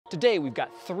Today we've got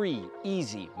 3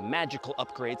 easy, magical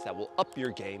upgrades that will up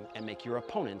your game and make your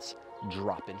opponents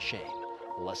drop in shame.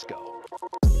 Let's go.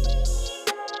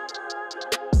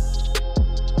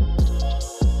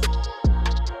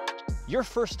 Your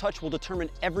first touch will determine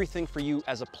everything for you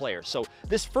as a player. So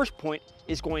this first point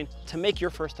is going to make your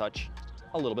first touch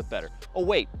a little bit better. Oh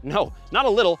wait, no, not a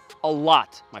little, a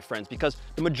lot, my friends, because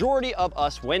the majority of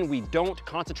us, when we don't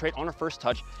concentrate on our first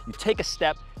touch, you take a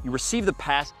step, you receive the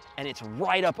pass, and it's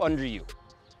right up under you.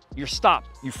 You're stopped,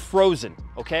 you're frozen,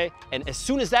 okay? And as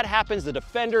soon as that happens, the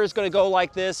defender is gonna go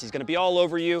like this, he's gonna be all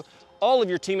over you, all of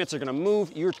your teammates are gonna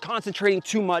move, you're concentrating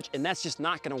too much, and that's just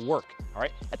not gonna work, all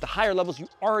right? At the higher levels, you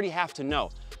already have to know.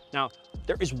 Now,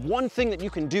 there is one thing that you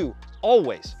can do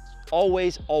always,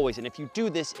 and if you do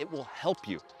this, it will help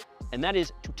you. And that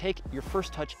is to take your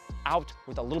first touch out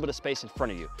with a little bit of space in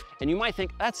front of you. And you might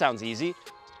think, that sounds easy.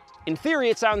 In theory,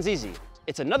 it sounds easy.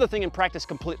 It's another thing in practice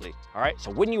completely, all right?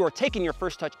 So when you are taking your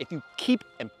first touch, if you keep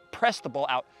and press the ball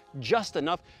out just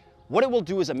enough, what it will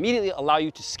do is immediately allow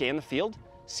you to scan the field,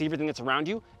 see everything that's around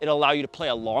you. It'll allow you to play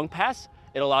a long pass.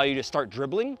 It'll allow you to start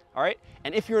dribbling, all right?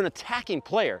 And if you're an attacking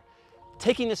player,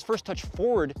 taking this first touch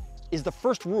forward is the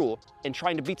first rule in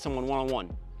trying to beat someone one-on-one,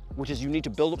 which is you need to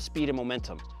build up speed and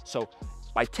momentum. So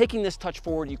by taking this touch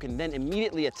forward, you can then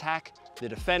immediately attack the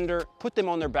defender, put them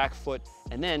on their back foot,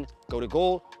 and then go to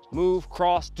goal, move,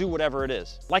 cross, do whatever it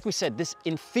is. Like we said, this,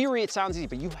 in theory, it sounds easy,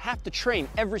 but you have to train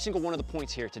every single one of the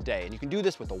points here today. And you can do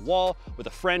this with a wall, with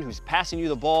a friend who's passing you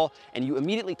the ball, and you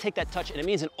immediately take that touch, and it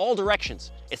means in all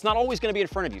directions. It's not always gonna be in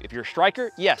front of you. If you're a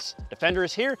striker, yes, defender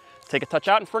is here, take a touch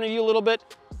out in front of you a little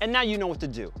bit, and now you know what to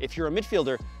do. If you're a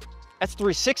midfielder, that's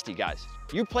 360, guys.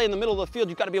 You play in the middle of the field,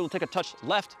 you've got to be able to take a touch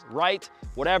left, right,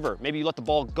 whatever. Maybe you let the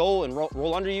ball go and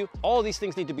roll under you. All of these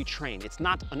things need to be trained. It's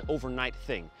not an overnight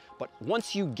thing. But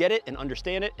once you get it and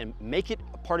understand it and make it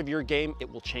a part of your game,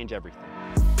 it will change everything.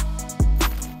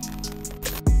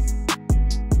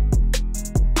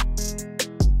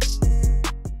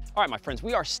 All right, my friends,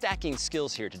 we are stacking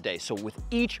skills here today. So with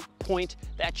each point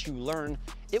that you learn,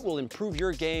 it will improve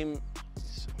your game.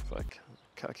 So if I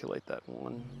calculate that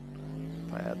one,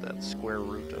 if I add that square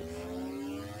root of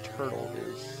turtle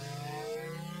is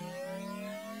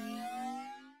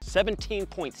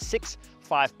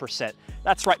 17.65%.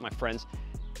 That's right, my friends.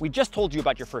 We just told you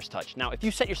about your first touch. Now, if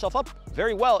you set yourself up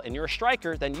very well and you're a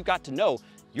striker, then you got to know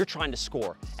you're trying to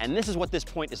score. And this is what this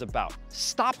point is about.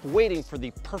 Stop waiting for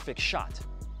the perfect shot.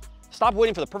 Stop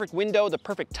waiting for the perfect window, the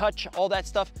perfect touch, all that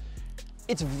stuff.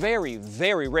 It's very,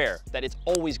 very rare that it's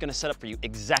always gonna set up for you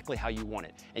exactly how you want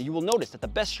it. And you will notice that the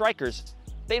best strikers,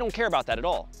 they don't care about that at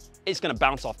all. It's gonna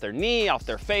bounce off their knee, off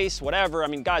their face, whatever. I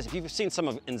mean, guys, if you've seen some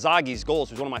of Inzaghi's goals,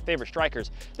 who's one of my favorite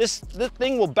strikers, this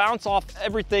thing will bounce off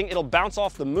everything. It'll bounce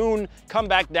off the moon, come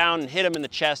back down and hit him in the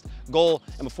chest, goal,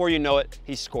 and before you know it,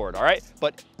 he's scored, all right?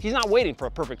 But he's not waiting for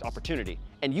a perfect opportunity.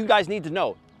 And you guys need to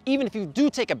know, even if you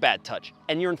do take a bad touch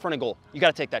and you're in front of goal, you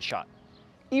gotta take that shot.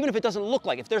 Even if it doesn't look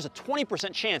like, if there's a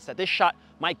 20% chance that this shot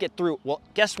might get through, well,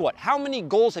 guess what? How many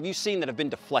goals have you seen that have been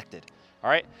deflected? All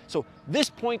right, so this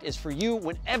point is for you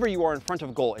whenever you are in front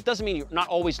of goal. It doesn't mean you're not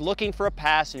always looking for a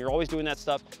pass and you're always doing that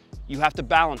stuff. You have to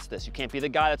balance this. You can't be the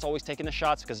guy that's always taking the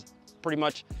shots because pretty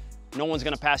much no one's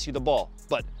gonna pass you the ball.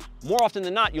 But more often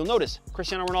than not, you'll notice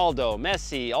Cristiano Ronaldo,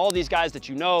 Messi, all these guys that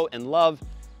you know and love,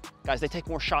 guys, they take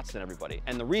more shots than everybody.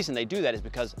 And the reason they do that is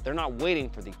because they're not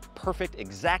waiting for the perfect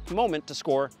exact moment to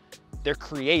score, they're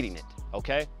creating it,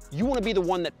 okay? You wanna be the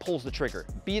one that pulls the trigger.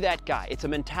 Be that guy. It's a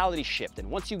mentality shift.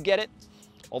 And once you get it,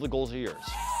 all the goals are yours.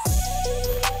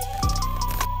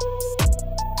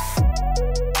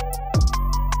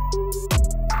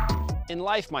 In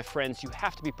life, my friends, you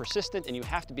have to be persistent and you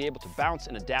have to be able to bounce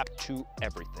and adapt to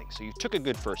everything. So you took a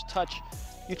good first touch,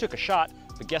 you took a shot,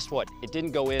 but guess what? It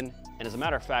didn't go in, and as a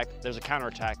matter of fact, there's a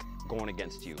counterattack going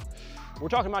against you. We're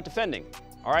talking about defending,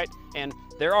 all right? And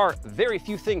there are very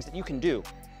few things that you can do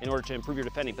in order to improve your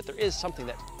defending, but there is something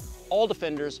that all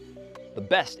defenders, the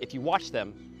best, if you watch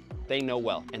them, they know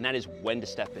well, and that is when to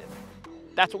step in.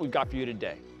 That's what we've got for you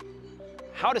today.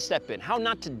 How to step in, how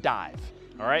not to dive,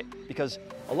 all right? Because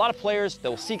a lot of players,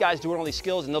 they'll see guys doing all these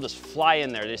skills and they'll just fly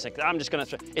in there. They're just like, I'm just gonna,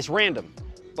 it's random.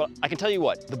 But I can tell you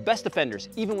what, the best defenders,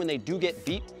 even when they do get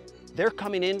beat, they're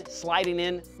coming in, sliding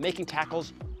in, making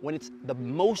tackles when it's the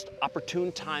most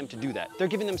opportune time to do that. They're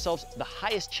giving themselves the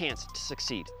highest chance to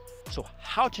succeed. So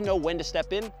how to know when to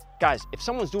step in? Guys, if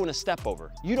someone's doing a step over,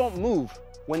 you don't move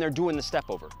when they're doing the step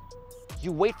over.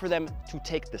 You wait for them to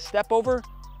take the step over,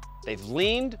 they've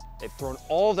leaned, they've thrown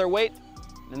all of their weight,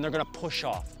 and then they're gonna push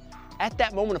off. At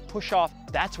that moment of push off,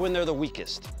 that's when they're the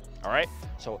weakest, all right?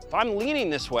 So if I'm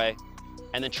leaning this way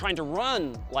and then trying to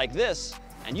run like this,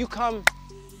 and you come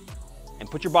and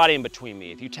put your body in between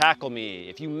me, if you tackle me,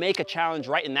 if you make a challenge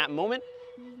right in that moment,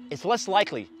 it's less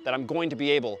likely that I'm going to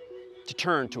be able to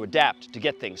turn, to adapt, to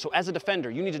get things. So as a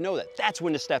defender, you need to know that that's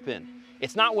when to step in.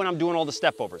 It's not when I'm doing all the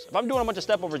step overs. If I'm doing a bunch of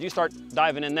step overs, you start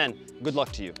diving in then, good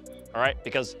luck to you, all right?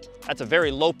 Because that's a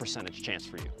very low percentage chance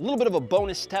for you. A little bit of a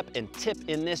bonus step and tip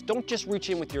in this, don't just reach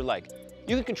in with your leg.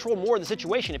 You can control more of the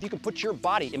situation if you can put your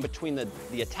body in between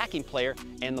the attacking player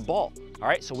and the ball, all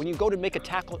right? So when you go to make a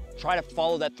tackle, try to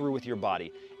follow that through with your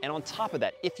body. And on top of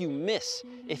that, if you miss,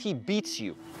 if he beats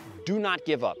you, do not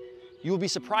give up. You will be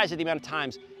surprised at the amount of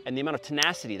times and the amount of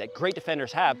tenacity that great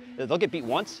defenders have, that they'll get beat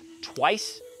once,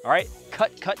 twice, all right?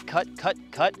 Cut,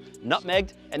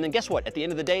 nutmegged, and then guess what? At the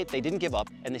end of the day, they didn't give up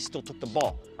and they still took the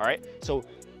ball, all right? So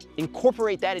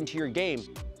incorporate that into your game.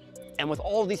 And with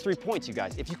all of these 3 points, you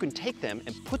guys, if you can take them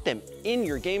and put them in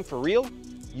your game for real,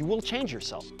 you will change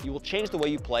yourself. You will change the way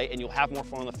you play and you'll have more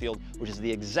fun on the field, which is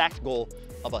the exact goal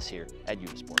of us here at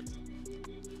Unisport.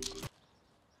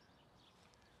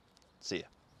 See ya.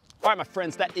 All right, my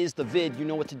friends, that is the vid. You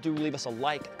know what to do. Leave us a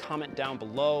like, comment down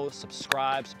below,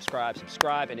 subscribe.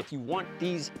 And if you want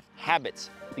these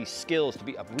habits, these skills to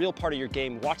be a real part of your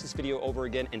game, watch this video over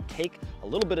again and take a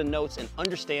little bit of notes and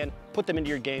understand, put them into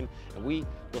your game, and we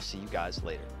will see you guys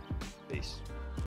later. Peace.